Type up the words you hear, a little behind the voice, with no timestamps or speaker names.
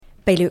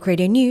Bailiwick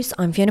Radio News,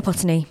 I'm Fiona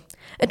Potney.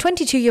 A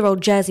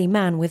 22-year-old Jersey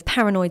man with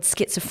paranoid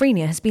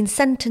schizophrenia has been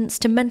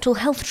sentenced to mental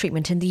health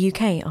treatment in the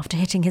UK after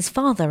hitting his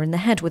father in the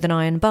head with an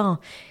iron bar.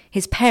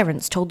 His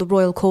parents told the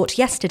Royal Court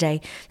yesterday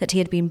that he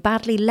had been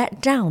badly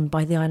let down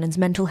by the island's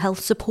mental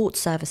health support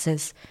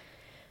services.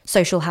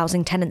 Social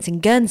housing tenants in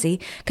Guernsey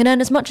can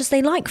earn as much as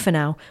they like for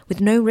now, with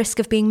no risk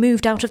of being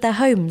moved out of their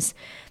homes.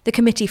 The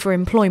Committee for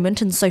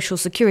Employment and Social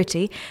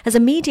Security has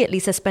immediately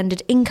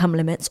suspended income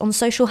limits on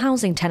social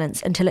housing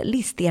tenants until at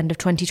least the end of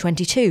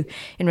 2022,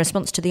 in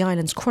response to the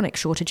island's chronic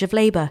shortage of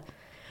labour.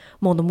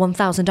 More than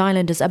 1,000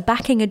 islanders are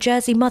backing a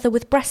Jersey mother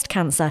with breast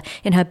cancer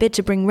in her bid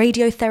to bring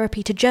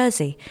radiotherapy to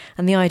Jersey,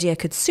 and the idea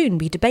could soon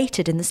be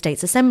debated in the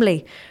State's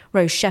Assembly.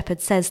 Rose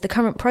Shepherd says the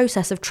current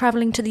process of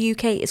travelling to the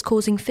UK is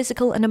causing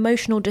physical and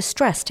emotional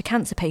distress to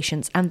cancer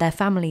patients and their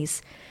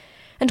families.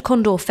 And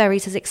Condor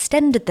Ferries has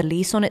extended the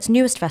lease on its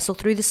newest vessel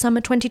through the summer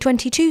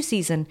 2022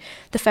 season.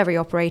 The ferry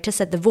operator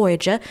said the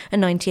Voyager, a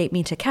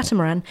 98-metre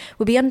catamaran,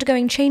 will be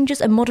undergoing changes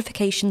and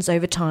modifications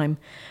over time.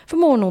 For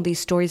more on all these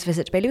stories,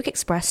 visit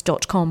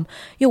bailiwickexpress.com.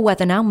 Your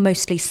weather now,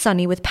 mostly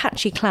sunny with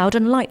patchy cloud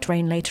and light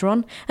rain later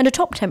on, and a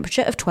top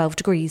temperature of 12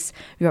 degrees.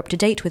 You're up to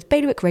date with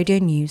Bailiwick Radio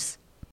News.